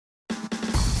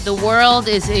The world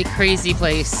is a crazy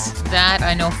place. That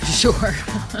I know for sure.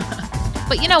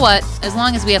 But you know what? As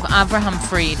long as we have Avraham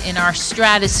Fried in our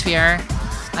stratosphere,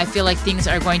 I feel like things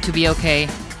are going to be okay.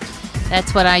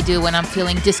 That's what I do when I'm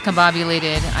feeling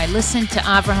discombobulated. I listen to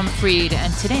Avraham Fried,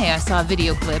 and today I saw a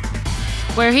video clip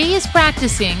where he is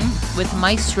practicing with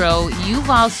Maestro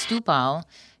Yuval Stupal.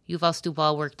 Yuval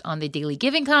Stupal worked on the Daily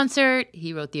Giving concert.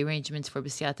 He wrote the arrangements for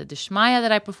B'siyata D'Shmaya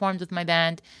that I performed with my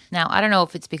band. Now, I don't know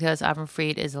if it's because Avraham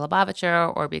Fried is a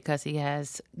Lubavitcher or because he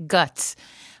has guts,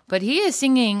 but he is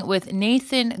singing with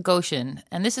Nathan Goshen,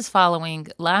 and this is following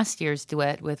last year's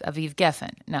duet with Aviv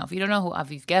Geffen. Now, if you don't know who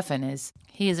Aviv Geffen is,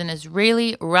 he is an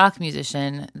Israeli rock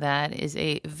musician that is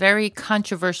a very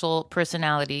controversial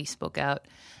personality, spoke out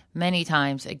many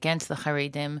times against the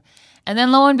Haredim. And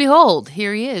then lo and behold,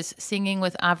 here he is singing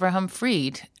with Avraham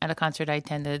Fried at a concert I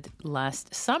attended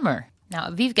last summer. Now,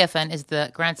 Aviv Geffen is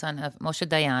the grandson of Moshe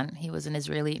Dayan. He was an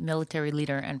Israeli military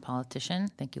leader and politician.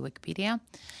 Thank you, Wikipedia.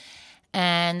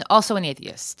 And also an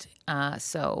atheist.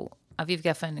 So Aviv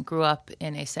Geffen grew up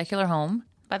in a secular home.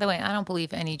 By the way, I don't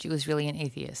believe any Jew is really an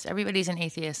atheist. Everybody's an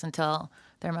atheist until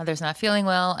their mother's not feeling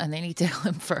well and they need to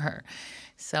limp for her.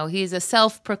 So he's a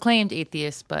self-proclaimed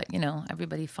atheist, but,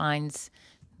 everybody finds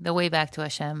the way back to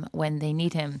Hashem when they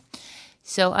need him.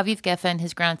 So Aviv Geffen,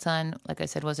 his grandson, like I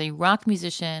said, was a rock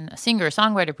musician, a singer,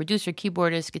 songwriter, producer,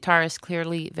 keyboardist, guitarist,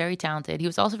 clearly very talented. He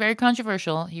was also very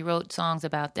controversial. He wrote songs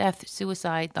about death,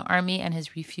 suicide, the army, and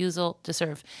his refusal to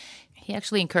serve. He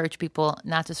actually encouraged people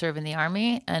not to serve in the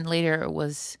army, and later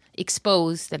was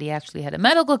exposed that he actually had a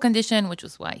medical condition, which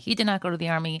was why he did not go to the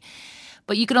army.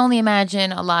 But you could only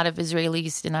imagine a lot of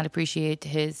Israelis did not appreciate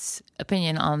his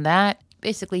opinion on that.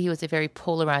 Basically, he was a very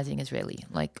polarizing Israeli,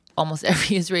 like almost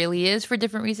every Israeli is for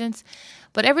different reasons.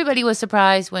 But everybody was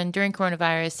surprised when during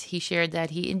coronavirus, he shared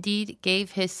that he indeed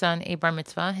gave his son a bar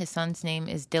mitzvah. His son's name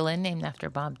is Dylan, named after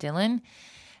Bob Dylan.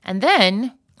 And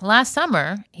then last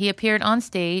summer, he appeared on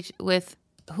stage with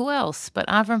who else but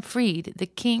Avraham Fried, the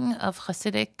king of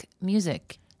Hasidic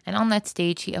music. And on that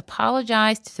stage, he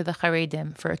apologized to the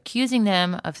Haredim for accusing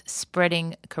them of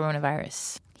spreading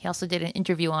coronavirus. He also did an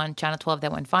interview on Channel 12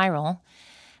 that went viral,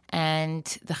 and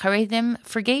the Haredim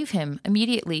forgave him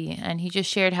immediately, and he just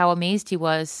shared how amazed he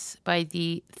was by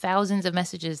the thousands of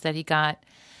messages that he got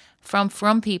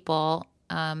from people,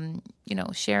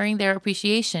 sharing their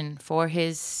appreciation for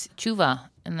his tshuva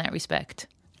in that respect.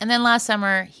 And then last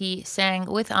summer, he sang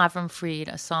with Avraham Fried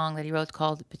a song that he wrote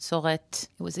called Bitzoret. It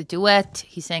was a duet.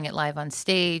 He sang it live on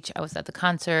stage. I was at the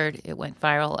concert. It went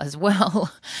viral as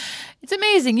well. It's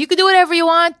amazing. You could do whatever you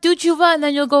want. Do tshuva and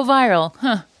then you'll go viral.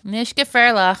 Nish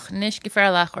gefer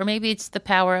lach. Or maybe it's the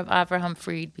power of Avraham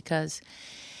Fried because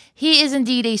he is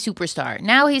indeed a superstar.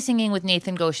 Now he's singing with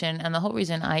Nathan Goshen, and the whole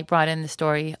reason I brought in the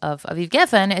story of Aviv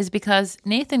Geffen is because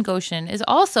Nathan Goshen is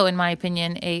also, in my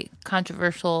opinion, a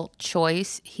controversial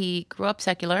choice. He grew up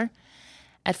secular.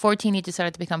 At 14, he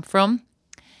decided to become frum.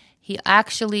 He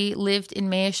actually lived in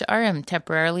Mea She'arim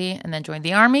temporarily and then joined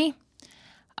the army.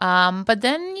 But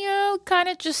then, kind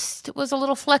of just was a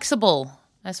little flexible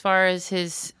as far as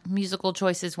his musical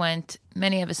choices went.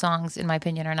 Many of his songs, in my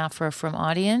opinion, are not for a frum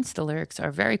audience. The lyrics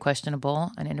are very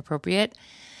questionable and inappropriate.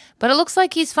 But it looks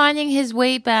like he's finding his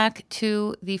way back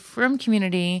to the frum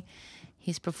community.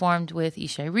 He's performed with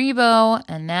Ishay Ribo,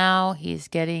 and now he's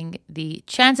getting the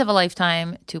chance of a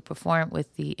lifetime to perform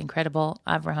with the incredible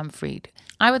Avraham Fried.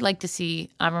 I would like to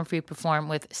see Avraham Fried perform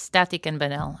with Static and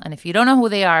Ben-El. And if you don't know who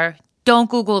they are,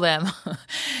 don't Google them.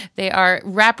 They are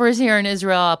rappers here in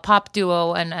Israel, a pop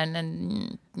duo,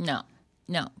 and no.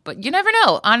 But you never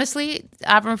know. Honestly,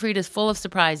 Avraham Fried is full of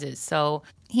surprises. So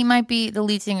he might be the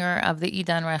lead singer of the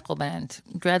Idan Reichel band,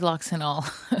 dreadlocks and all.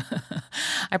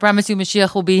 I promise you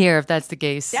Mashiach will be here if that's the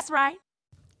case. That's right.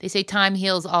 They say time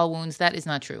heals all wounds. That is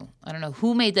not true. I don't know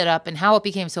who made that up and how it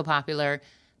became so popular,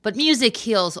 but music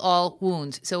heals all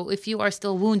wounds. So if you are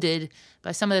still wounded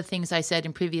by some of the things I said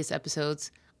in previous episodes,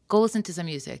 go listen to some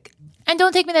music. And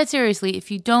don't take me that seriously. If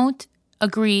you don't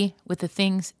agree with the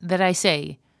things that I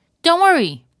say, don't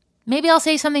worry. Maybe I'll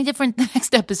say something different the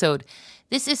next episode.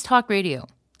 This is talk radio.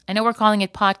 I know we're calling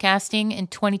it podcasting in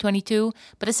 2022,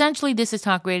 but essentially this is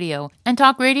talk radio. And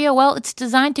talk radio, well, it's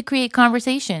designed to create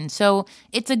conversation. So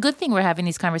it's a good thing we're having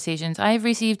these conversations. I have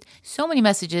received so many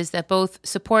messages that both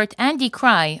support and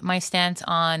decry my stance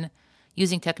on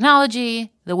using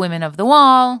technology, the women of the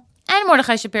wall, and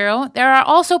Mordechai Shapiro. There are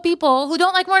also people who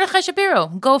don't like Mordechai Shapiro.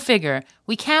 Go figure.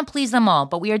 We can't please them all,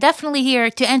 but we are definitely here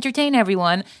to entertain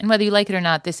everyone. And whether you like it or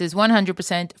not, this is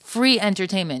 100% free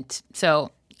entertainment.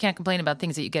 So you can't complain about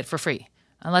things that you get for free.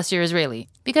 unless you're Israeli,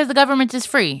 because the government is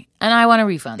free and I want a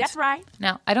refund. That's right.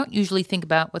 Now, I don't usually think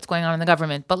about what's going on in the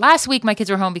government, but last week my kids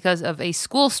were home because of a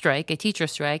school strike, a teacher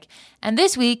strike, and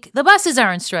this week the buses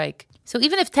are on strike. So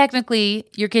even if technically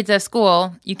your kids have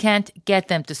school, you can't get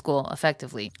them to school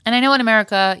effectively. And I know in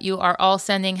America, you are all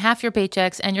sending half your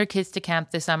paychecks and your kids to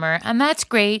camp this summer, and that's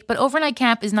great, but overnight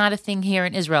camp is not a thing here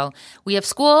in Israel. We have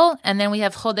school, and then we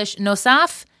have Chodesh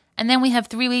Nosaf, and then we have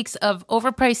 3 weeks of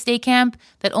overpriced day camp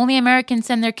that only Americans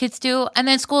send their kids to, and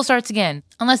then school starts again,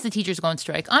 unless the teachers go on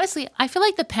strike. Honestly, I feel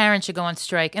like the parents should go on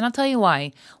strike, and I'll tell you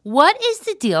why. What is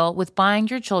the deal with buying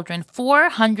your children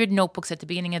 400 notebooks at the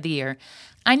beginning of the year?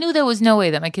 I knew there was no way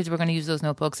that my kids were going to use those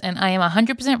notebooks, and I am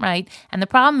 100% right. And the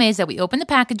problem is that we opened the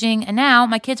packaging, and now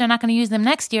my kids are not going to use them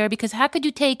next year, because how could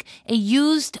you take a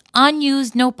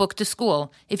unused notebook to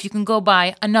school if you can go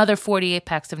buy another 48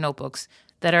 packs of notebooks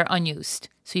that are unused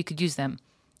so you could use them?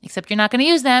 Except you're not going to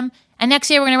use them, and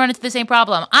next year we're going to run into the same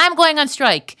problem. I'm going on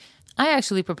strike. I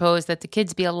actually propose that the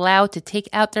kids be allowed to take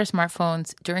out their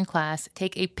smartphones during class,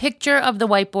 take a picture of the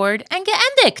whiteboard, and get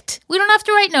endict. We don't have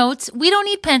to write notes. We don't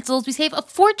need pencils. We save a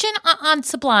fortune on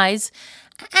supplies.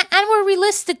 And we're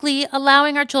realistically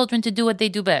allowing our children to do what they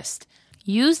do best.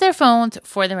 Use their phones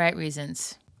for the right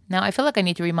reasons. Now, I feel like I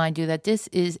need to remind you that this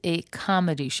is a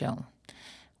comedy show,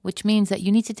 which means that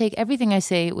you need to take everything I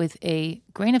say with a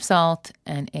grain of salt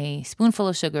and a spoonful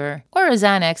of sugar, or a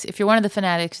Xanax if you're one of the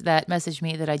fanatics that message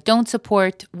me that I don't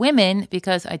support women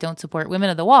because I don't support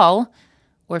women of the wall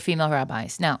or female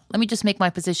rabbis. Now, let me just make my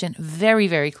position very,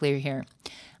 very clear here.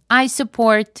 I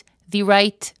support the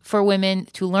right for women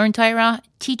to learn Torah,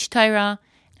 teach Torah,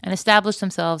 and establish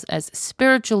themselves as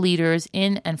spiritual leaders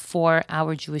in and for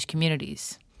our Jewish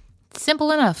communities. It's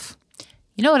simple enough.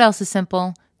 You know what else is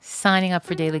simple? Signing up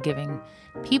for Daily Giving.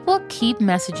 People keep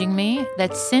messaging me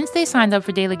that since they signed up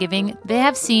for Daily Giving, they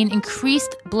have seen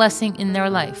increased blessing in their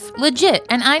life. Legit.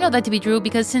 And I know that to be true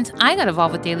because since I got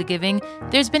involved with Daily Giving,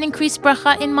 there's been increased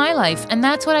bracha in my life. And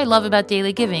that's what I love about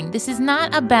Daily Giving. This is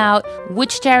not about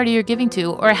which charity you're giving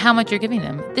to or how much you're giving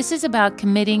them. This is about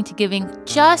committing to giving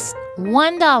just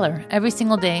 $1 every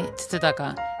single day to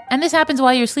tzedakah. And this happens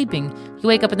while you're sleeping. You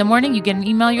wake up in the morning, you get an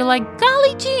email, you're like,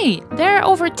 golly gee, there are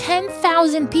over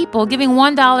 10,000 people giving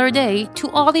 $1 a day to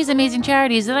all these amazing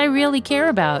charities that I really care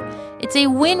about. It's a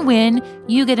win-win.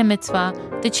 You get a mitzvah,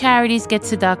 the charities get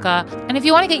tzedakah. And if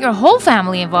you want to get your whole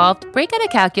family involved, break out a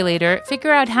calculator,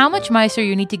 figure out how much maaser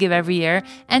you need to give every year,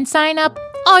 and sign up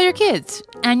all your kids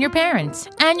and your parents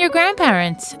and your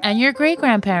grandparents and your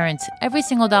great-grandparents. Every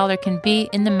single dollar can be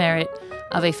in the merit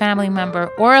of a family member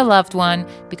or a loved one,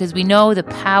 because we know the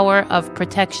power of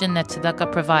protection that tzedakah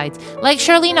provides. Like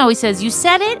Charlene always says, you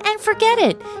set it and forget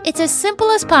it. It's as simple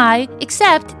as pie,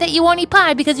 except that you won't eat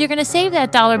pie because you're going to save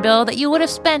that dollar bill that you would have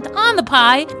spent on the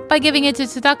pie by giving it to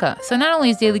tzedakah. So not only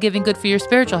is daily giving good for your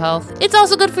spiritual health, it's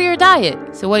also good for your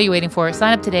diet. So what are you waiting for?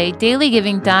 Sign up today,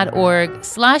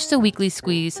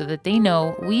 dailygiving.org/theweeklysqueeze, so that they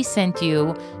know we sent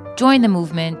you. Join the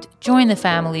movement, join the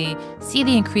family, see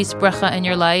the increased bracha in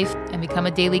your life, and become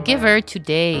a daily giver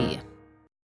today.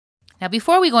 Now,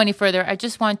 before we go any further, I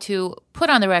just want to put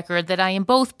on the record that I am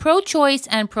both pro-choice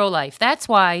and pro-life. That's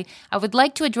why I would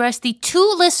like to address the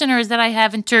 2 listeners that I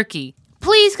have in Turkey.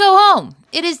 Please go home.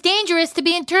 It is dangerous to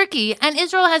be in Turkey, and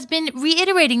Israel has been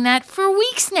reiterating that for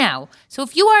weeks now. So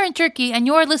if you are in Turkey and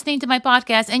you are listening to my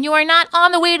podcast and you are not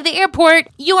on the way to the airport,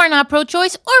 you are not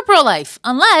pro-choice or pro-life.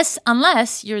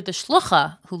 Unless you're the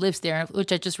shlucha who lives there,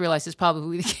 which I just realized is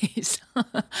probably the case.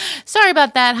 Sorry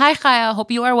about that. Hi, Chaya.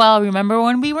 Hope you are well. Remember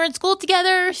when we were in school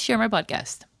together? Share my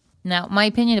podcast. Now, my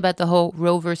opinion about the whole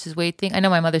Roe versus Wade thing, I know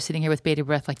my mother's sitting here with bated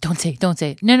breath like, don't say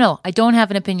it. No, I don't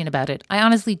have an opinion about it. I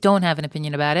honestly don't have an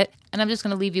opinion about it. And I'm just going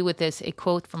to leave you with this, a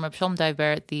quote from Reb Shalom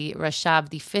Diver, the Rashab,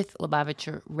 the 5th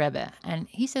Lubavitcher Rebbe. And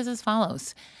he says as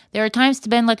follows: there are times to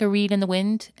bend like a reed in the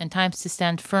wind and times to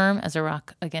stand firm as a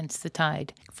rock against the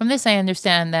tide. From this, I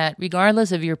understand that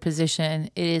regardless of your position,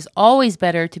 it is always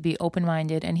better to be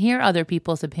open-minded and hear other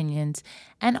people's opinions,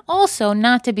 and also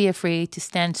not to be afraid to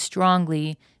stand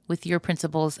strongly with your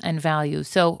principles and values.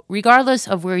 So regardless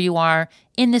of where you are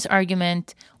in this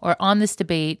argument or on this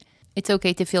debate, it's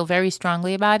okay to feel very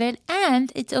strongly about it,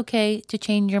 and it's okay to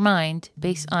change your mind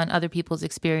based on other people's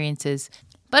experiences.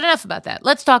 But enough about that.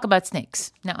 Let's talk about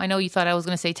snakes. Now, I know you thought I was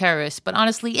going to say terrorists, but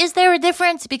honestly, is there a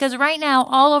difference? Because right now,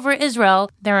 all over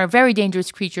Israel, there are very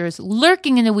dangerous creatures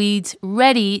lurking in the weeds,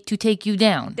 ready to take you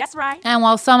down. That's right. And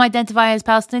while some identify as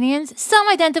Palestinians, some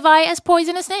identify as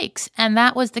poisonous snakes. And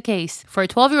that was the case for a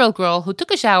 12-year-old girl who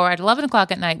took a shower at 11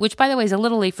 o'clock at night, which, by the way, is a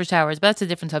little late for showers, but that's a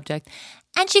different subject.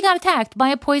 and she got attacked by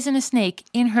a poisonous snake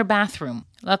in her bathroom.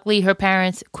 Luckily, her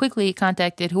parents quickly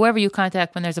contacted whoever you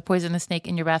contact when there's a poisonous snake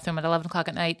in your bathroom at 11 o'clock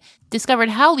at night, discovered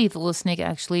how lethal the snake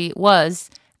actually was,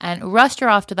 and rushed her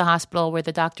off to the hospital where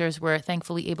the doctors were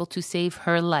thankfully able to save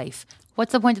her life.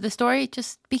 What's the point of the story?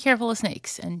 Just be careful of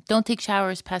snakes and don't take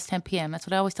showers past 10 p.m. That's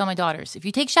what I always tell my daughters. If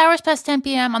you take showers past 10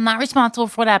 p.m., I'm not responsible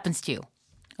for what happens to you.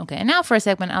 Okay, and now for a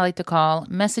segment I like to call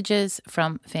Messages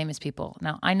from Famous People.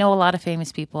 Now, I know a lot of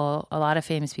famous people. A lot of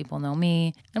famous people know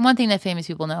me. And one thing that famous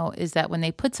people know is that when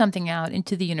they put something out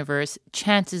into the universe,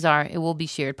 chances are it will be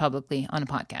shared publicly on a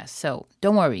podcast. So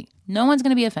don't worry. No one's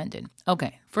going to be offended.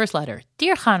 Okay, first letter.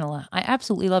 Dear Hanala, I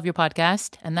absolutely love your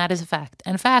podcast, and that is a fact.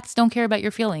 And facts don't care about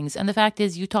your feelings. And the fact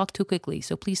is you talk too quickly,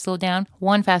 so please slow down.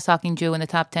 One fast-talking Jew in the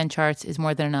top 10 charts is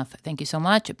more than enough. Thank you so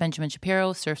much. Benjamin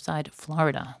Shapiro, Surfside,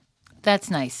 Florida.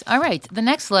 That's nice. All right. The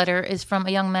next letter is from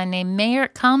a young man named Meir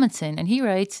Kalmanson, and he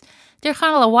writes, Dear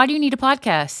Hanala, why do you need a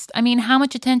podcast? I mean, how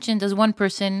much attention does one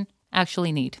person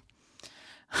actually need?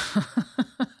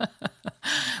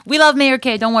 We love Meir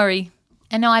K, don't worry.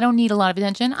 And no, I don't need a lot of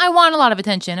attention. I want a lot of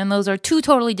attention, and those are two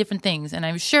totally different things. And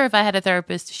I'm sure if I had a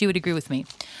therapist, she would agree with me.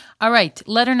 All right.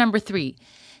 Letter number 3.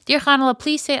 Dear Hanala,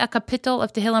 please say a kapitel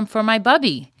of Tehillim for my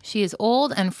bubby. She is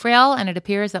old and frail, and it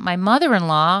appears that my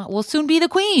mother-in-law will soon be the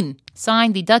queen.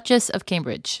 Signed, the Duchess of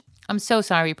Cambridge. I'm so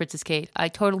sorry, Princess Kate. I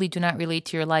totally do not relate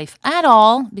to your life at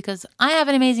all because I have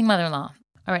an amazing mother-in-law.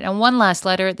 All right, and one last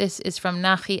letter. This is from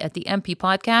Nachi at the MP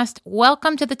Podcast.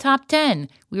 Welcome to the top 10.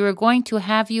 We were going to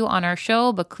have you on our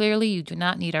show, but clearly you do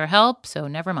not need our help, so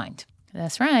never mind.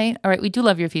 That's right. All right, we do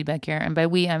love your feedback here. And by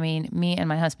we, I mean me and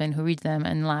my husband who reads them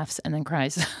and laughs and then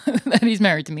cries that he's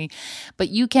married to me. But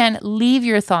you can leave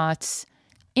your thoughts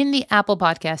in the Apple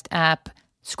Podcast app.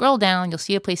 Scroll down. You'll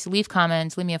see a place to leave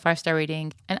comments. Leave me a 5-star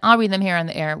rating. And I'll read them here on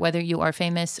the air, whether you are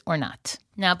famous or not.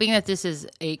 Now, being that this is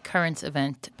a current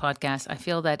event podcast, I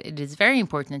feel that it is very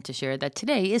important to share that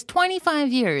today is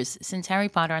 25 years since Harry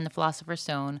Potter and the Philosopher's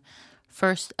Stone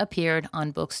first appeared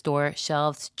on bookstore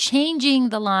shelves, changing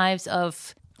the lives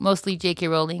of mostly J.K.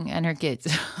 Rowling and her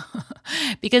kids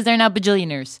because they're now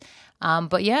bajillionaires.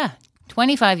 But yeah,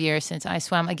 25 years since I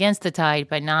swam against the tide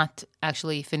by not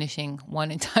actually finishing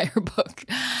one entire book.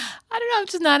 I don't know, I'm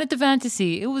just not into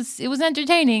fantasy. It was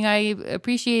entertaining. I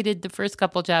appreciated the first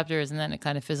couple chapters and then it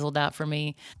kind of fizzled out for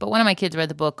me. But one of my kids read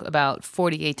the book about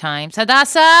 48 times.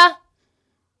 Hadassah,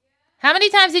 how many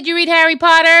times did you read Harry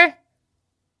Potter?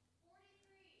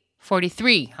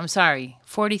 43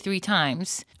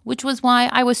 times, which was why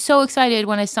I was so excited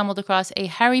when I stumbled across a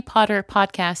Harry Potter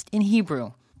podcast in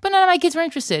Hebrew. But none of my kids were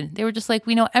interested. They were just like,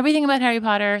 we know everything about Harry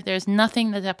Potter. There's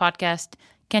nothing that podcast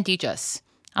can teach us.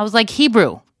 I was like,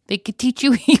 Hebrew. They could teach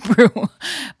you Hebrew.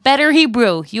 Better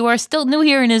Hebrew. You are still new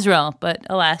here in Israel, but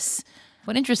alas.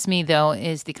 What interests me, though,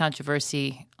 is the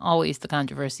controversy, always the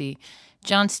controversy.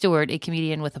 Jon Stewart, a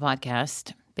comedian with a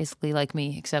podcast, basically like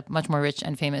me, except much more rich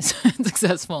and famous and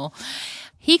successful.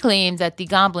 He claimed that the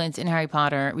goblins in Harry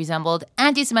Potter resembled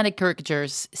anti-Semitic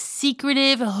caricatures,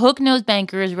 secretive, hook-nosed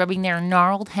bankers rubbing their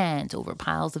gnarled hands over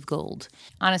piles of gold.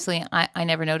 Honestly, I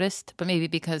never noticed, but maybe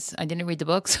because I didn't read the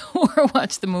books or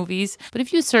watch the movies. But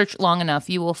if you search long enough,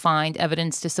 you will find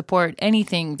evidence to support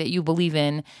anything that you believe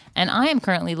in. And I am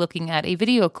currently looking at a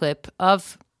video clip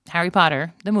of Harry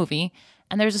Potter, the movie,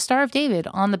 and there's a Star of David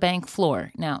on the bank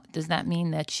floor. Now, does that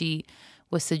mean that she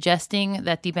was suggesting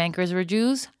that the bankers were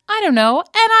Jews? I don't know, and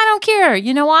I don't care.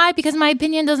 You know why? Because my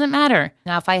opinion doesn't matter.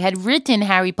 Now, if I had written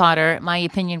Harry Potter, my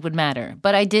opinion would matter,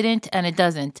 but I didn't, and it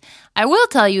doesn't. I will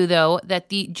tell you, though, that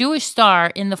the Jewish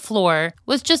star in the floor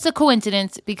was just a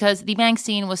coincidence because the bank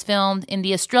scene was filmed in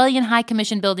the Australian High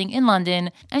Commission building in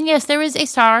London, and yes, there is a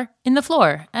star in the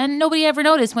floor, and nobody ever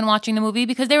noticed when watching the movie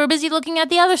because they were busy looking at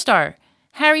the other star,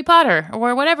 Harry Potter,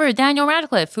 or whatever, Daniel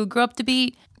Radcliffe, who grew up to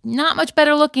be not much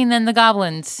better looking than the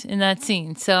goblins in that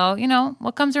scene. So, you know,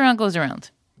 what comes around goes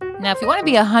around. Now, if you want to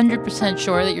be 100%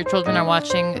 sure that your children are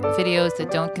watching videos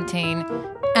that don't contain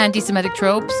anti-Semitic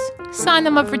tropes, sign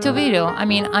them up for Tovido. I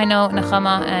mean, I know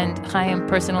Nechama and Chaim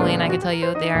personally, and I can tell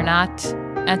you they are not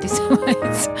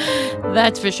anti-Semites.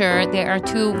 That's for sure. They are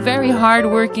two very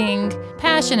hardworking,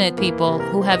 passionate people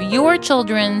who have your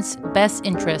children's best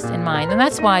interest in mind. And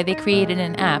that's why they created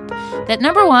an app that,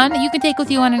 number one, you can take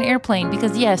with you on an airplane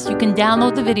because, yes, you can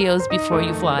download the videos before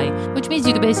you fly, which means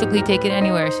you can basically take it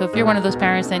anywhere. So if you're one of those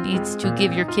parents that needs to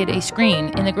give your kid a screen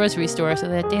in the grocery store so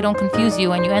that they don't confuse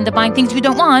you and you end up buying things you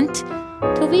don't want,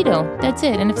 Tovido, that's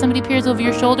it. And if somebody peers over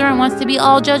your shoulder and wants to be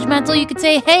all judgmental, you could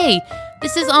say, hey,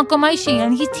 This is Uncle Maishi,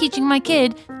 and he's teaching my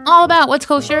kid all about what's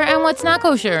kosher and what's not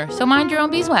kosher. So mind your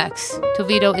own beeswax.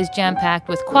 Tovido is jam-packed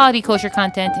with quality kosher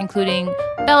content, including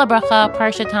Bella Bracha,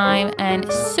 Parsha Time, and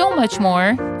so much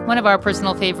more. One of our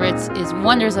personal favorites is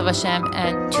Wonders of Hashem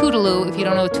and Toodaloo. If you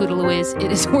don't know what Toodaloo is,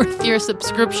 it is worth your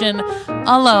subscription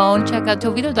alone. Check out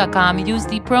Tovido.com. Use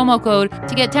the promo code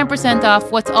to get 10%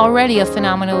 off what's already a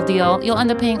phenomenal deal. You'll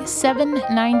end up paying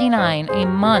 $7.99 a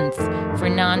month for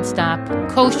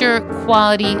nonstop kosher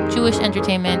quality Jewish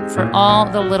entertainment for all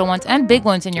the little ones and big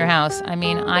ones in your house. I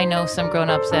mean, I know some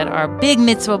grown-ups that are big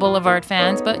Mitzvah Boulevard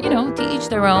fans, but, to each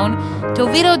their own.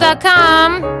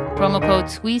 Tovido.com, promo code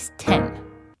SQUEEZE10.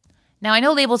 Now, I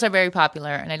know labels are very popular,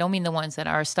 and I don't mean the ones that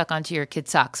are stuck onto your kids'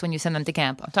 socks when you send them to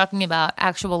camp. I'm talking about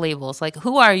actual labels, like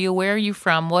who are you, where are you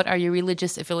from, what are your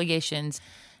religious affiliations,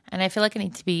 and I feel like I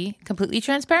need to be completely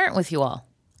transparent with you all.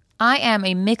 I am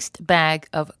a mixed bag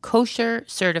of kosher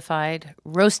certified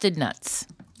roasted nuts.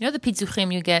 You know the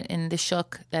pitzuchim you get in the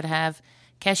shuk that have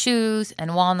cashews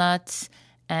and walnuts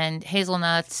and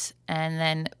hazelnuts and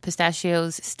then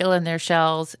pistachios still in their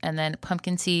shells and then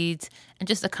pumpkin seeds and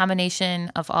just a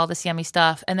combination of all this yummy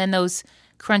stuff. And then those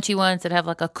crunchy ones that have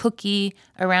like a cookie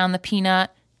around the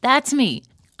peanut. That's me.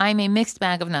 I'm a mixed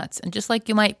bag of nuts. And just like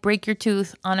you might break your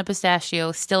tooth on a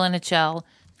pistachio still in a shell,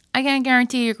 I can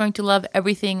guarantee you're going to love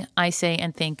everything I say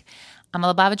and think. I'm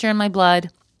a Lubavitcher in my blood.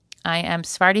 I am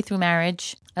Sephardi through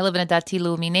marriage. I live in a Dati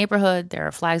Leumi neighborhood. There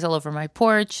are flags all over my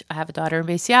porch. I have a daughter in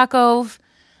Beis Yaakov.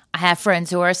 I have friends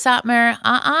who are Satmar.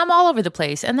 I'm all over the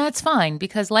place, and that's fine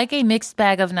because like a mixed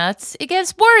bag of nuts, it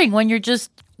gets boring when you're just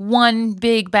one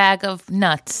big bag of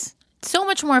nuts. It's so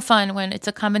much more fun when it's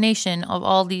a combination of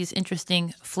all these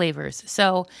interesting flavors.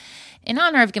 So in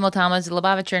honor of Gimel Tammuz, the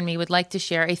Lubavitcher and me would like to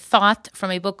share a thought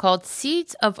from a book called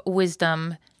Seeds of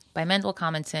Wisdom by Mendel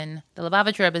Commenson. The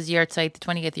Lubavitcher Rebbe's yahrzeit, the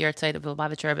 20th yahrzeit of the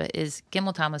Lubavitcher Rebbe is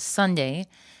Gimel Tammuz Sunday.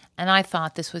 And I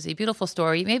thought this was a beautiful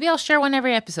story. Maybe I'll share one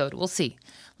every episode. We'll see.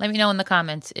 Let me know in the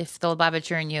comments if the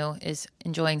Lubavitcher in you is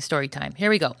enjoying story time. Here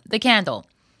we go. The candle.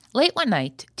 Late one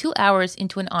night, 2 hours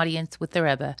into an audience with the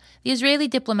Rebbe, the Israeli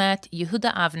diplomat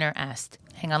Yehuda Avner asked,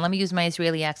 hang on, let me use my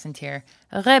Israeli accent here.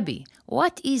 Rebbe,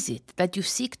 what is it that you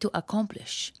seek to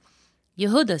accomplish?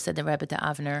 Yehuda, said the Rebbe to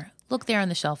Avner, look there on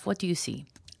the shelf. What do you see?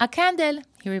 A candle,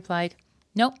 he replied.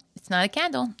 No, it's not a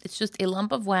candle. It's just a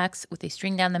lump of wax with a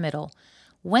string down the middle.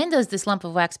 When does this lump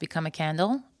of wax become a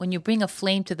candle? When you bring a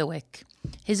flame to the wick.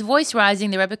 His voice rising,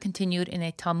 the Rebbe continued in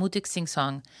a Talmudic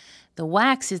sing-song. The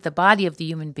wax is the body of the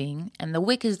human being, and the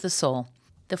wick is the soul.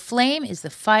 The flame is the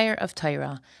fire of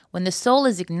Torah. When the soul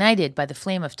is ignited by the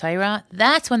flame of Torah,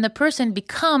 that's when the person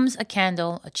becomes a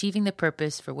candle, achieving the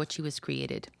purpose for which he was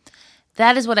created.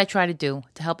 That is what I try to do,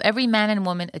 to help every man and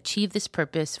woman achieve this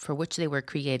purpose for which they were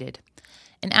created.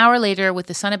 An hour later, with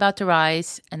the sun about to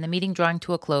rise and the meeting drawing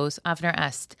to a close, Avner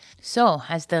asked, so,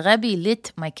 has the Rebbe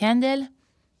lit my candle?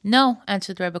 No,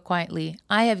 answered the Rebbe quietly.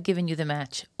 I have given you the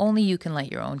match. Only you can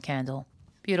light your own candle.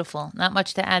 Beautiful. Not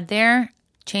much to add there.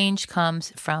 Change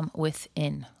comes from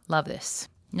within. Love this.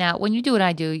 Now, when you do what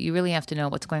I do, you really have to know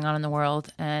what's going on in the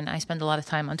world. And I spend a lot of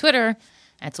time on Twitter,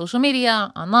 at social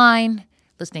media, online,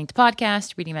 listening to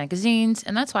podcasts, reading magazines,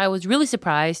 and that's why I was really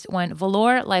surprised when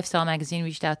Valor Lifestyle Magazine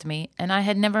reached out to me, and I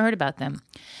had never heard about them.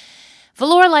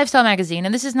 Valor Lifestyle Magazine,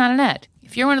 and this is not an ad.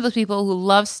 If you're one of those people who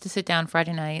loves to sit down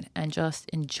Friday night and just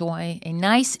enjoy a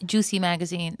nice, juicy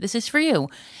magazine, this is for you.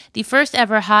 The first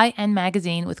ever high-end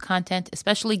magazine with content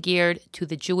especially geared to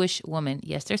the Jewish woman.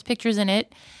 Yes, there's pictures in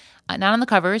it, not on the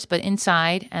covers, but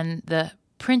inside, and the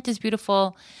print is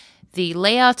beautiful. The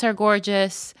layouts are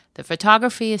gorgeous. The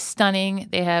photography is stunning.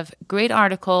 They have great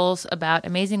articles about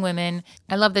amazing women.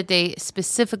 I love that they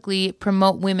specifically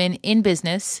promote women in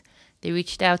business. They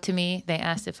reached out to me. They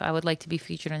asked if I would like to be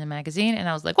featured in the magazine. And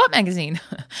I was like, what magazine?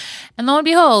 And lo and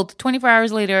behold, 24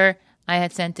 hours later, I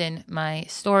had sent in my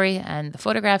story and the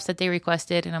photographs that they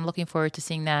requested. And I'm looking forward to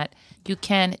seeing that. You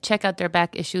can check out their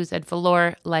back issues at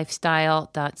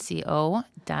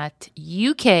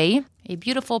valorlifestyle.co.uk. A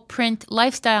beautiful print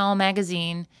lifestyle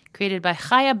magazine created by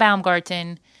Chaya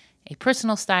Baumgarten, a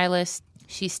personal stylist.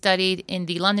 She studied in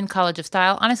the London College of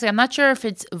Style. Honestly, I'm not sure if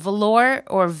it's Valor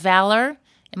or Valor.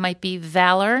 It might be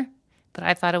Valor, but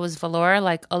I thought it was Valor,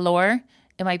 like allure.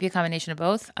 It might be a combination of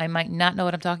both. I might not know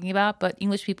what I'm talking about, but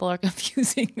English people are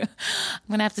confusing. I'm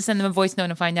going to have to send them a voice note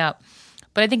and find out.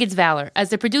 But I think it's Valor.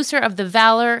 As the producer of the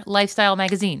Valor Lifestyle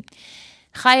magazine,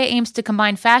 Chaya aims to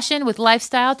combine fashion with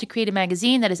lifestyle to create a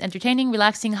magazine that is entertaining,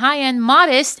 relaxing, high-end,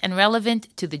 modest, and relevant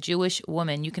to the Jewish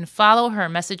woman. You can follow her,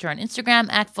 message her on Instagram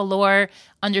at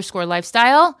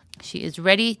Valor_lifestyle. She is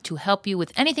ready to help you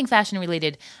with anything fashion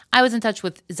related. I was in touch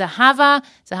with Zahava.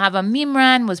 Zahava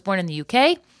Mimran was born in the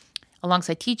UK.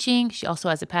 Alongside teaching, she also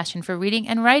has a passion for reading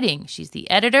and writing. She's the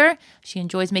editor. She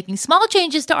enjoys making small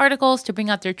changes to articles to bring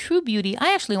out their true beauty.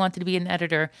 I actually wanted to be an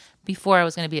editor before I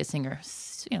was going to be a singer.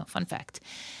 Fun fact.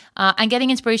 And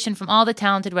getting inspiration from all the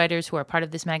talented writers who are part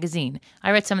of this magazine. I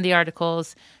read some of the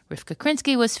articles. Rivka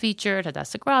Krinsky was featured,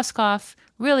 Hadassah Groskopf.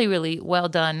 Really, really well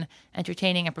done,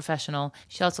 entertaining and professional.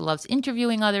 She also loves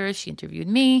interviewing others. She interviewed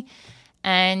me.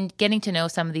 And getting to know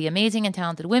some of the amazing and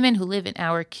talented women who live in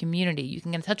our community. You can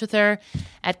get in touch with her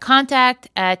at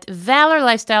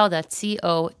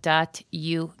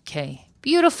contact@valorlifestyle.co.uk.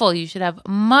 Beautiful. You should have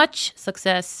much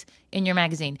success in your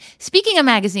magazine. Speaking of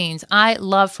magazines, I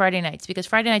love Friday nights because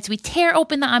Friday nights we tear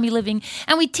open the Ami Living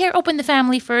and we tear open the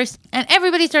Family First and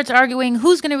everybody starts arguing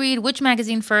who's going to read which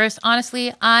magazine first.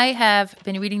 Honestly, I have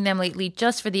been reading them lately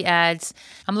just for the ads.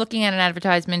 I'm looking at an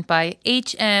advertisement by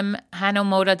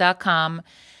hmhanomoda.com.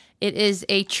 It is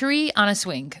a tree on a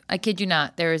swing. I kid you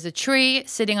not. There is a tree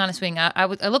sitting on a swing. I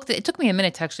looked at it. It took me a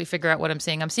minute to actually figure out what I'm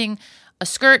seeing. I'm seeing a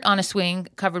skirt on a swing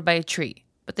covered by a tree.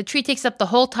 But the tree takes up the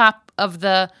whole top of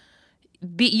the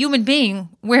human being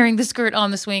wearing the skirt on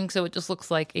the swing, so it just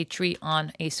looks like a tree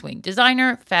on a swing.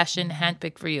 Designer, fashion,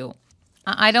 handpicked for you.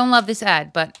 I don't love this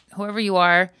ad, but whoever you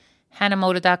are,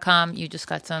 hanamoda.com, you just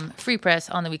got some free press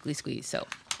on the Weekly Squeeze, so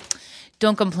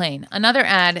don't complain. Another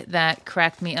ad that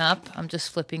cracked me up, I'm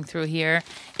just flipping through here,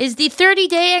 is the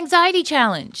 30-Day Anxiety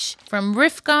Challenge from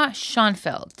Rivka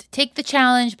Schoenfeld. Take the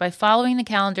challenge by following the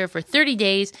calendar for 30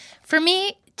 days. For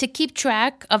me, to keep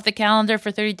track of the calendar for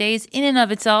 30 days in and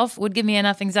of itself would give me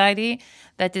enough anxiety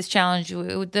that this challenge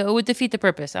would defeat the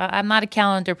purpose. I'm not a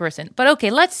calendar person. But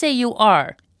okay, let's say you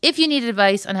are. If you need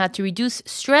advice on how to reduce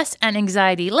stress and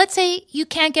anxiety, let's say you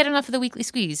can't get enough of the Weekly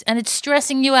Squeeze and it's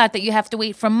stressing you out that you have to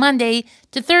wait from Monday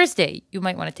to Thursday, you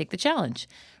might want to take the challenge.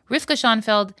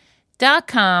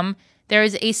 RivkaSchoenfeld.com. There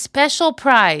is a special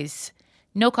prize.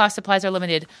 No cost supplies are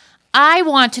limited. I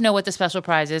want to know what the special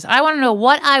prize is. I want to know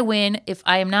what I win if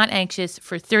I am not anxious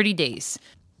for 30 days,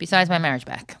 besides my marriage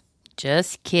back.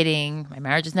 Just kidding. My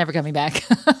marriage is never coming back.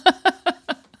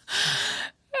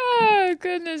 Oh,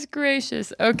 goodness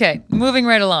gracious. Okay, moving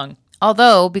right along.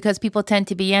 Although, because people tend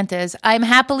to be yentas, I'm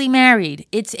happily married.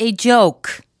 It's a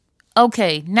joke.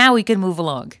 Okay, now we can move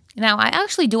along. Now, I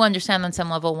actually do understand on some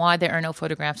level why there are no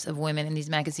photographs of women in these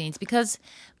magazines, because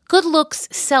good looks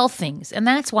sell things. And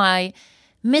that's why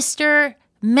Mr.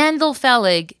 Mendel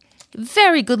Felig,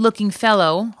 very good-looking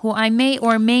fellow, who I may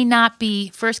or may not be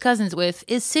first cousins with,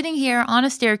 is sitting here on a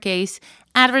staircase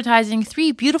advertising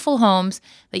 3 beautiful homes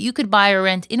that you could buy or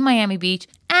rent in Miami Beach,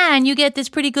 and you get this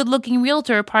pretty good-looking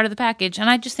realtor part of the package. And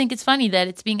I just think it's funny that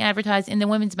it's being advertised in the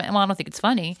women's well, I don't think it's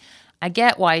funny. I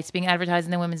get why it's being advertised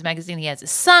in the women's magazine. He has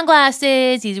his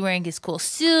sunglasses, he's wearing his cool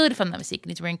suit. If I'm not mistaken,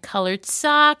 he's wearing colored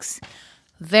socks.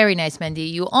 Very nice, Mendy.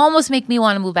 You almost make me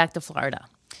want to move back to Florida.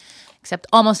 Except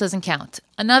almost doesn't count.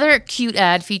 Another cute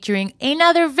ad featuring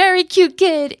another very cute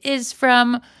kid is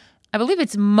from, I believe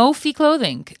it's Mophie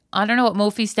Clothing. I don't know what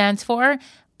Mophie stands for,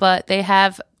 but they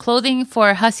have clothing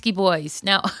for husky boys.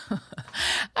 Now,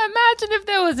 imagine if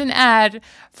there was an ad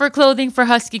for clothing for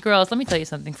husky girls. Let me tell you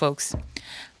something, folks.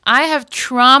 I have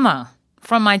trauma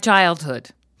from my childhood.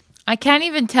 I can't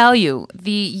even tell you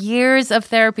the years of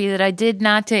therapy that I did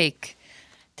not take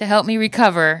to help me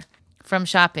recover from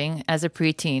shopping as a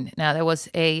preteen. Now, there was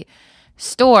a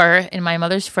store in my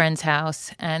mother's friend's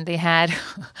house, and they had,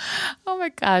 oh my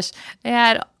gosh, they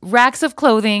had racks of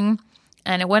clothing,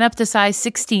 and it went up to size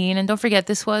 16. And don't forget,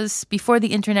 this was before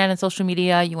the internet and social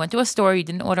media. You went to a store, you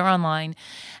didn't order online.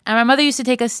 And my mother used to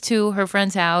take us to her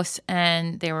friend's house,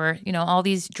 and there were, all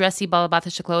these dressy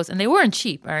balabatasha clothes, and they weren't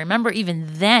cheap. I remember even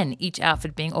then each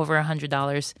outfit being over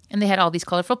 $100. And they had all these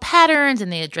colorful patterns,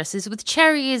 and they had dresses with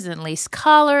cherries and lace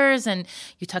collars, and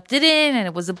you tucked it in, and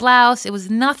it was a blouse. It was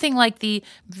nothing like the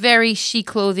very chic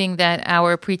clothing that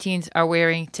our preteens are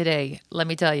wearing today, let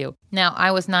me tell you. Now,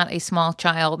 I was not a small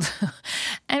child,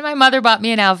 and my mother bought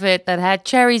me an outfit that had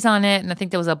cherries on it, and I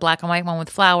think there was a black and white one with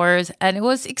flowers, and it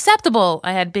was acceptable.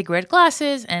 I had big red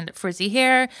glasses and frizzy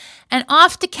hair, and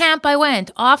off to camp I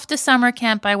went. Off to summer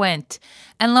camp I went.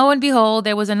 And lo and behold,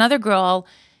 there was another girl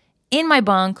in my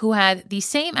bunk who had the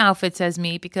same outfits as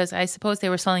me, because I suppose they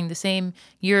were selling the same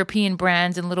European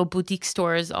brands in little boutique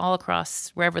stores all across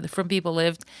wherever the from people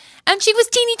lived. And she was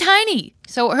teeny tiny.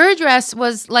 So her dress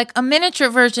was like a miniature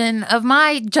version of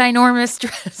my ginormous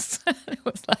dress. It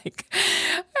was like,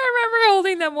 I remember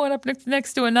holding them one up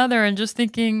next to another and just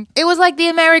thinking, it was like the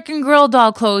American Girl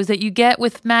doll clothes that you get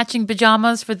with matching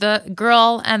pajamas for the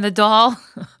girl and the doll.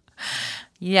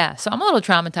 Yeah, so I'm a little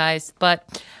traumatized,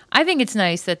 but I think it's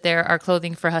nice that there are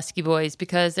clothing for husky boys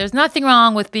because there's nothing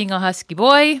wrong with being a husky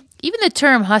boy. Even the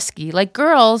term husky, like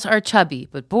girls are chubby,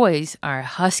 but boys are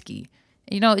husky.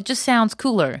 It just sounds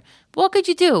cooler. But what could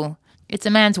you do? It's a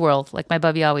man's world, like my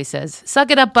bubby always says. Suck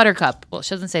it up, buttercup. Well,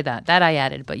 she doesn't say that. That I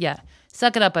added, but yeah.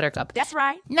 Suck it up, buttercup. That's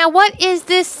right. Now, what is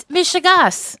this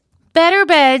Mishigas? Better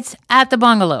Beds at the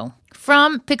Bungalow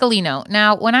from Piccolino.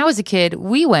 Now, when I was a kid,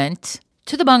 we went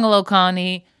to the bungalow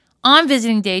colony on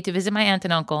visiting day to visit my aunt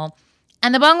and uncle.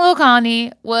 And the bungalow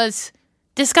colony was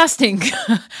disgusting.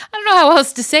 I don't know how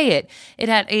else to say it. It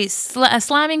had a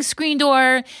slamming screen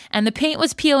door, and the paint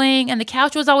was peeling, and the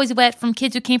couch was always wet from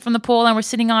kids who came from the pool and were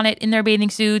sitting on it in their bathing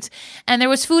suits. And there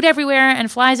was food everywhere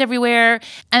and flies everywhere.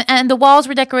 And the walls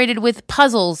were decorated with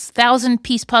puzzles,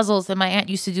 1,000-piece puzzles that my aunt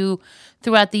used to do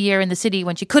throughout the year in the city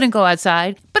when she couldn't go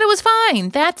outside. But it was fine.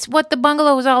 That's what the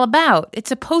bungalow was all about. It's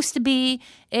supposed to be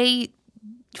a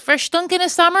in a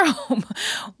summer home.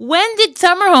 When did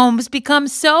summer homes become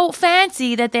so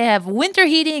fancy that they have winter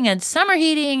heating and summer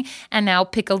heating and now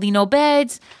Piccolino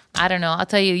beds? I don't know. I'll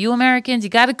tell you, you Americans, you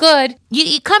got it good.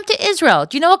 You come to Israel.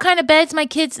 Do you know what kind of beds my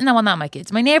kids, no, well, not my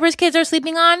kids, my neighbors' kids are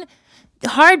sleeping on?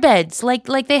 Hard beds, like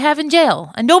they have in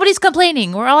jail. And nobody's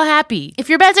complaining. We're all happy. If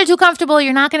your beds are too comfortable,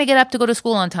 you're not going to get up to go to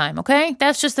school on time, okay?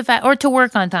 That's just the fact. Or to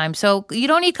work on time. So you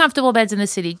don't need comfortable beds in the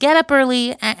city. Get up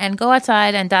early and go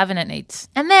outside and daven at nights.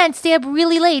 And then stay up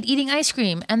really late eating ice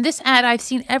cream. And this ad I've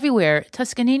seen everywhere.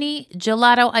 Toscanini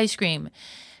Gelato ice cream.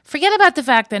 Forget about the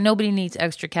fact that nobody needs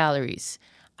extra calories.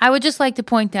 I would just like to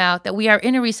point out that we are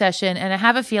in a recession, and I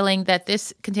have a feeling that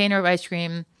this container of ice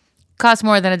cream costs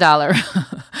more than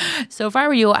 $1. So if I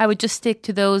were you, I would just stick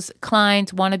to those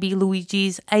Klein's wannabe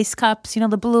Luigi's ice cups,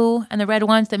 the blue and the red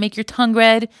ones that make your tongue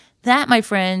red. That, my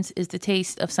friends, is the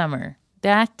taste of summer.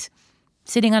 That,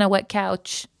 sitting on a wet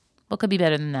couch, what could be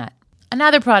better than that?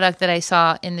 Another product that I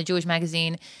saw in the Jewish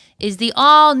magazine is the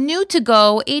all new to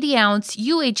go 80-ounce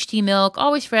UHT milk,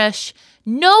 always fresh.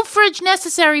 No fridge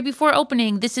necessary before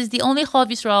opening. This is the only Chalav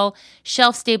Yisrael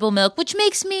shelf-stable milk, which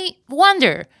makes me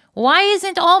wonder, why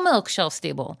isn't all milk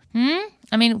shelf-stable?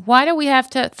 I mean, why do we have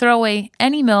to throw away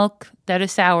any milk that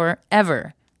is sour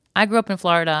ever? I grew up in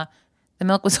Florida. The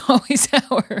milk was always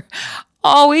sour.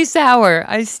 Always sour.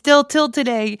 I still, till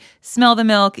today, smell the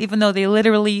milk, even though they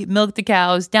literally milk the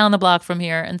cows down the block from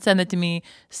here and send it to me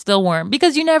still warm.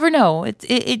 Because you never know.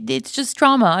 It's just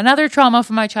trauma. Another trauma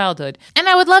from my childhood. And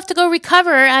I would love to go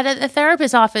recover at a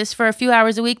therapist's office for a few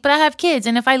hours a week, but I have kids.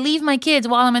 And if I leave my kids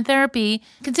while I'm in therapy,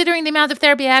 considering the amount of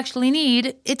therapy I actually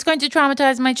need, it's going to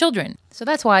traumatize my children. So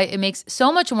that's why it makes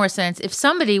so much more sense if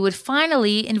somebody would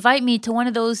finally invite me to one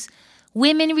of those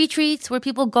women retreats where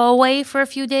people go away for a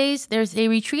few days. There's a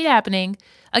retreat happening.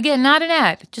 Again, not an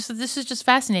ad. This is just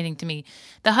fascinating to me.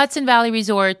 The Hudson Valley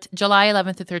Resort, July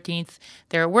 11th to 13th.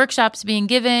 There are workshops being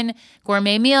given,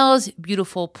 gourmet meals,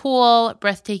 beautiful pool,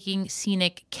 breathtaking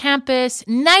scenic campus,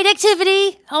 night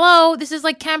activity. Hello, this is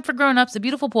like camp for grown-ups, a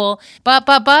beautiful pool. But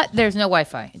there's no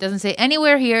Wi-Fi. It doesn't say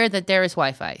anywhere here that there is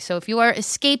Wi-Fi. So if you are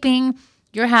escaping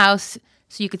your house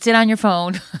so you could sit on your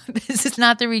phone, this is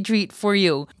not the retreat for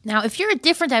you. Now, if you're a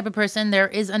different type of person, there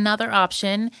is another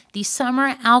option, the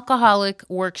Summer Alcoholic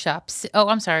Workshops. Oh,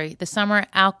 I'm sorry, the Summer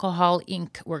Alcohol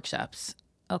Inc. Workshops.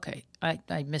 Okay, I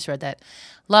misread that.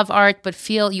 Love art, but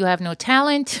feel you have no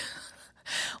talent.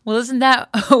 Well, isn't that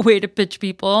a way to pitch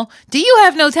people? Do you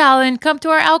have no talent? Come to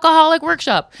our alcoholic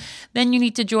workshop. Then you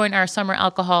need to join our Summer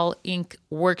Alcohol Inc.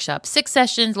 workshop. 6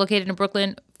 sessions located in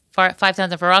Brooklyn, 5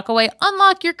 towns in Far Rockaway.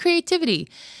 Unlock your creativity.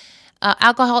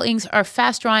 Alcohol inks are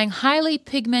fast-drying, highly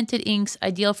pigmented inks,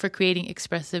 ideal for creating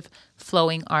expressive,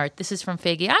 flowing art. This is from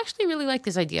Feigie. I actually really like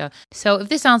this idea. So if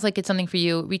this sounds like it's something for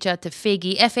you, reach out to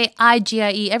Feigie,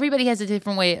 F-A-I-G-I-E. Everybody has a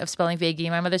different way of spelling Feigie.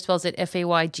 My mother spells it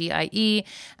F-A-Y-G-I-E.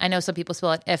 I know some people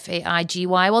spell it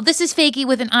F-A-I-G-Y. Well, this is Feigie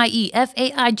with an I-E,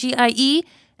 F-A-I-G-I-E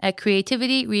at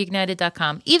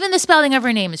creativityreignited.com. Even the spelling of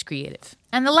her name is creative.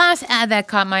 And the last ad that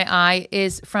caught my eye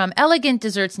is from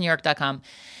elegantdessertsnewyork.com.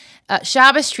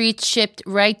 Shabbos treats shipped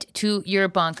right to your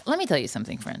bunk. Let me tell you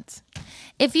something, friends.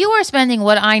 If you are spending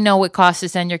what I know it costs to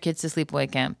send your kids to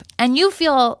sleepaway camp, and you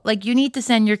feel like you need to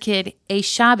send your kid a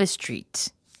Shabbos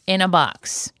treat in a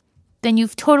box, then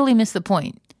you've totally missed the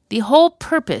point. The whole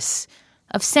purpose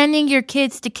of sending your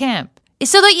kids to camp is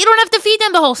so that you don't have to feed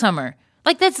them the whole summer.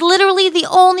 Like, that's literally the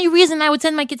only reason I would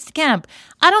send my kids to camp.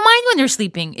 I don't mind when they're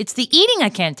sleeping. It's the eating I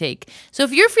can't take. So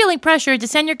if you're feeling pressured to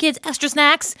send your kids extra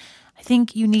snacks, I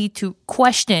think you need to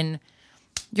question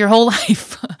your whole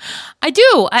life. I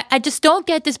do. I just don't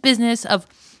get this business of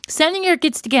sending your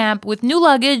kids to camp with new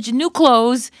luggage, new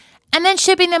clothes, and then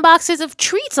shipping them boxes of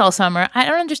treats all summer. I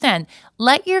don't understand.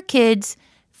 Let your kids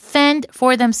fend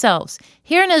for themselves.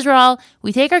 Here in Israel,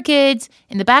 we take our kids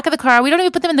in the back of the car. We don't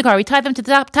even put them in the car. We tie them to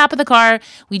the top of the car.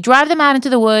 We drive them out into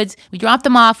the woods. We drop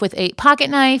them off with a pocket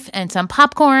knife and some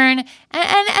popcorn. And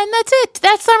that's it.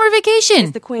 That's summer vacation.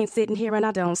 It's the queen sitting here and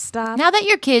I don't stop. Now that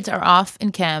your kids are off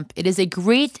in camp, it is a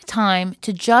great time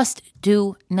to just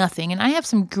do nothing. And I have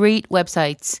some great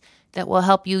websites that will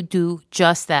help you do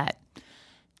just that.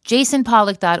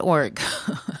 JasonPollock.org.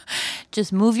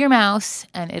 Just move your mouse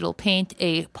and it'll paint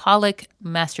a Pollock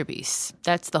masterpiece.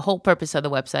 That's the whole purpose of the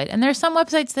website. And there are some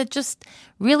websites that just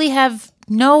really have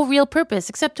no real purpose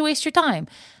except to waste your time.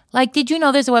 Like, did you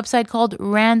know there's a website called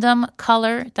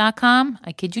randomcolor.com?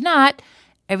 I kid you not.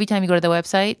 Every time you go to the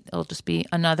website, it'll just be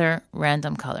another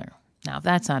random color. Now,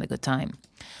 that's not a good time.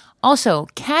 Also,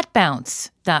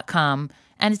 catbounce.com.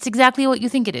 And it's exactly what you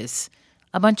think it is.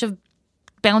 A bunch of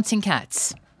bouncing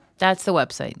cats. That's the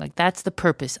website. Like, that's the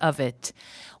purpose of it.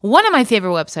 One of my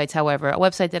favorite websites, however, a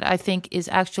website that I think is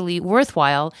actually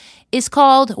worthwhile, is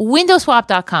called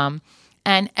windowswap.com.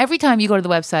 And every time you go to the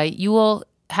website, you will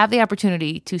have the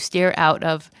opportunity to stare out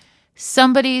of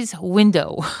somebody's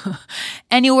window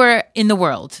anywhere in the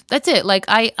world. That's it. Like,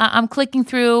 I'm clicking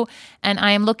through and I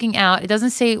am looking out. It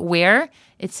doesn't say where.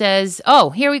 It says,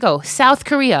 oh, here we go, South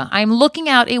Korea. I'm looking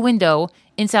out a window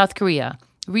in South Korea.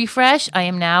 Refresh. I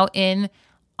am now in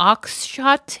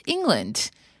Oxshott, England.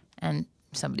 And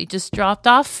somebody just dropped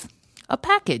off a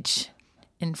package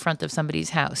in front of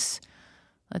somebody's house.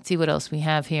 Let's see what else we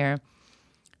have here.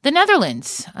 The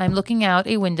Netherlands. I'm looking out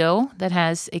a window that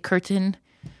has a curtain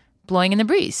blowing in the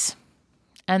breeze.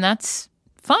 And that's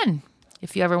fun.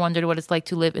 If you ever wondered what it's like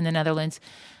to live in the Netherlands.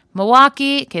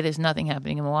 Milwaukee. Okay, there's nothing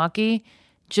happening in Milwaukee.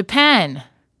 Japan.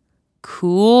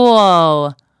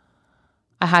 Cool.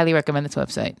 I highly recommend this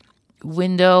website.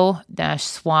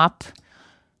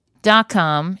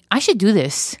 Window-swap.com. I should do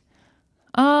this.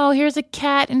 Oh, here's a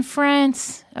cat in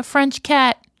France. A French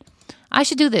cat. I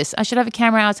should do this. I should have a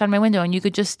camera outside my window and you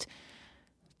could just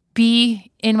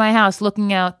be in my house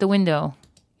looking out the window.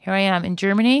 Here I am in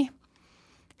Germany.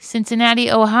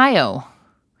 Cincinnati, Ohio.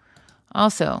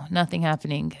 Also, nothing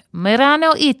happening.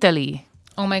 Merano, Italy.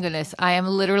 Oh my goodness. I am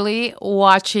literally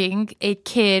watching a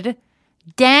kid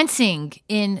dancing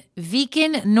in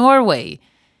Viken, Norway.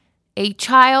 A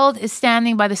child is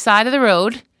standing by the side of the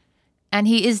road and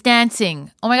he is dancing.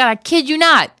 Oh my God, I kid you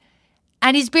not.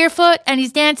 And he's barefoot and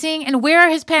he's dancing. And where are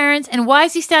his parents? And why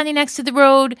is he standing next to the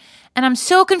road? And I'm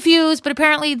so confused, but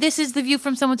apparently this is the view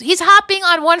from someone's. He's hopping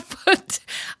on one foot.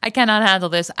 I cannot handle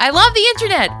this. I love the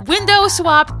internet.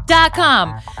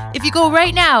 Windowswap.com. If you go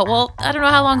right now, well, I don't know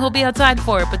how long he'll be outside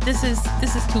for, but this is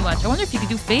too much. I wonder if you could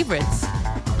do favorites.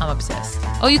 I'm obsessed.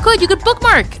 Oh, you could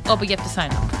bookmark. Oh, but you have to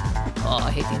sign up. Oh,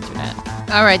 I hate the internet.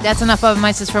 All right, that's enough of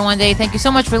my sis for one day. Thank you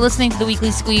so much for listening to the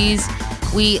Weekly Squeeze.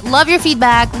 We love your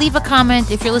feedback. Leave a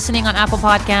comment if you're listening on Apple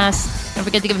Podcasts. Don't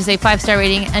forget to give us a 5-star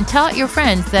rating and tell your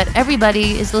friends that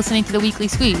everybody is listening to the Weekly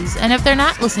Squeeze. And if they're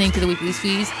not listening to the Weekly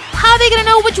Squeeze, how are they going to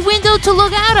know which window to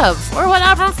look out of or what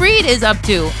Avram Fried is up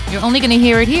to? You're only going to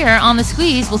hear it here on The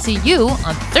Squeeze. We'll see you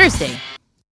on Thursday.